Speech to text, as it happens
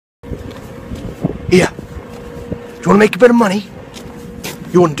Here, do you want to make a bit of money?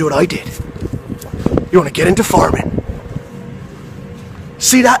 You want to do what I did. You want to get into farming.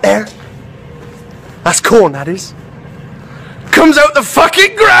 See that there? That's corn, that is. Comes out the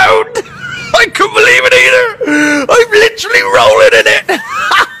fucking ground! I couldn't believe it either! I'm literally rolling in it!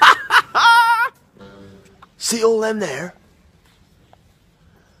 See all them there?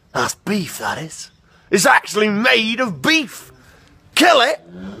 That's beef, that is. It's actually made of beef. Kill it,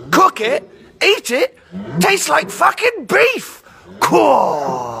 cook it, eat it, tastes like fucking beef.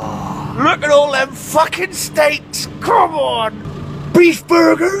 Cool. Look at all them fucking steaks. Come on. Beef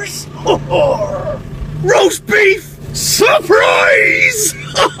burgers. Roast beef. Surprise.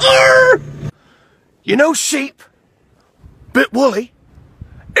 You know sheep? Bit woolly.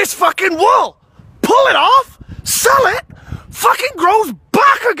 It's fucking wool. Pull it off, sell it, fucking grows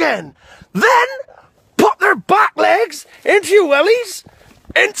back again. Then put their back legs into your wellies.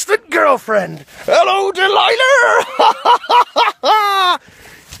 Instant girlfriend. Hello, Delilah.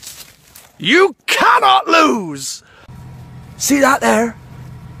 You cannot lose. See that there?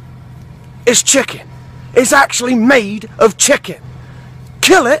 It's chicken. It's actually made of chicken.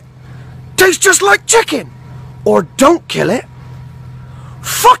 Kill it, tastes just like chicken. Or don't kill it.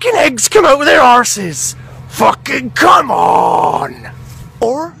 Fucking eggs come out of their arses. Fucking come on.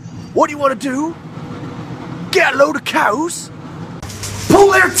 Or, what do you want to do? Get a load of cows,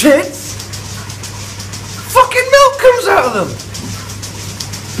 pull their tits, fucking milk comes out of them.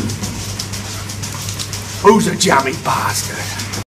 Who's a jammy bastard?